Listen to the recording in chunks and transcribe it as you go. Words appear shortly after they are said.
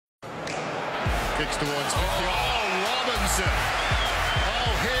Kicks towards Robinson.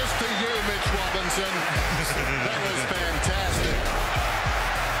 Oh, here's to you, Mitch Robinson. That was fantastic.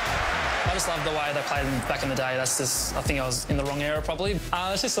 I just love the way they played back in the day. That's just, I think I was in the wrong era probably.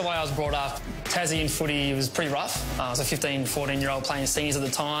 It's just the way I was brought up. Tassie in footy was pretty rough. I was a 15, 14-year-old playing seniors at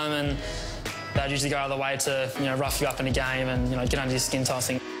the time, and they'd usually go out of the way to, rough you up in a game and, get under your skin type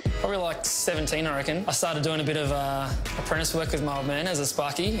thing. Probably like 17, I reckon. I started doing a bit of apprentice work with my old man as a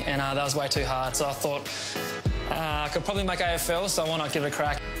sparky, and that was way too hard. So I thought I could probably make AFL, so why not give it a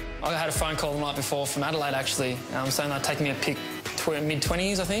crack? I had a phone call the night before from Adelaide, actually, saying they'd take me a pick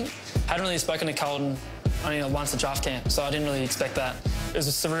mid-20s, I think. Hadn't really spoken to Colton only once at draft camp, so I didn't really expect that. It was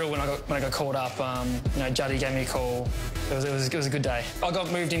surreal when I got called up. Juddy gave me a call. It was a good day. I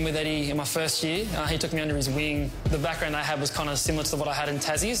got moved in with Eddie in my first year. He took me under his wing. The background they had was kind of similar to what I had in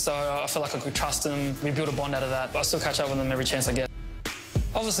Tassie, so I felt like I could trust them. We built a bond out of that. But I still catch up with them every chance I get.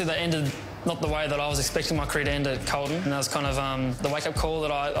 Obviously, they ended not the way that I was expecting my career to end at Colton, and that was kind of the wake-up call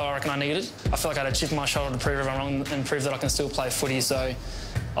that I reckon I needed. I feel like I had a chip on my shoulder to prove everyone wrong and prove that I can still play footy, so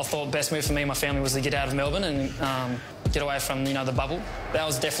I thought the best move for me and my family was to get out of Melbourne and get away from, the bubble. That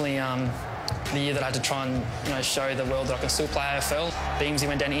was definitely the year that I had to try and, show the world that I can still play AFL. Beamsy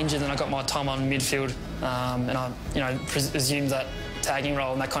went down injured and I got my time on midfield, and I, assumed that tagging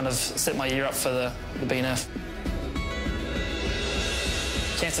role, and that kind of set my year up for the BNF.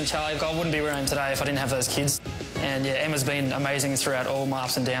 Chance and Charlie, I wouldn't be where I am today if I didn't have those kids. And yeah, Emma's been amazing throughout all my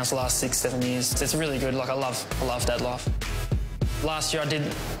ups and downs the last 6, 7 years. It's really good. I love dad life. Last year I did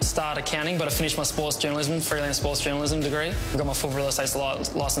start accounting, but I finished my freelance sports journalism degree. I got my full real estate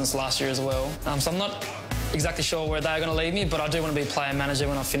licence last year as well. So I'm not exactly sure where they're going to lead me, but I do want to be a player manager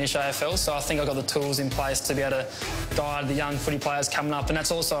when I finish AFL, so I think I've got the tools in place to be able to guide the young footy players coming up, and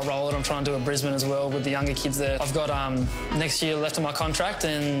that's also a role that I'm trying to do at Brisbane as well with the younger kids there. I've got next year left on my contract,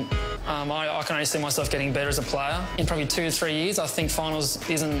 and I can only see myself getting better as a player. In probably 2 to 3 years, I think finals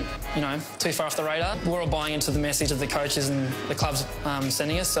isn't, too far off the radar. We're all buying into the message that the coaches and the club's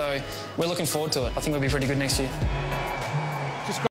sending us, so we're looking forward to it. I think we'll be pretty good next year.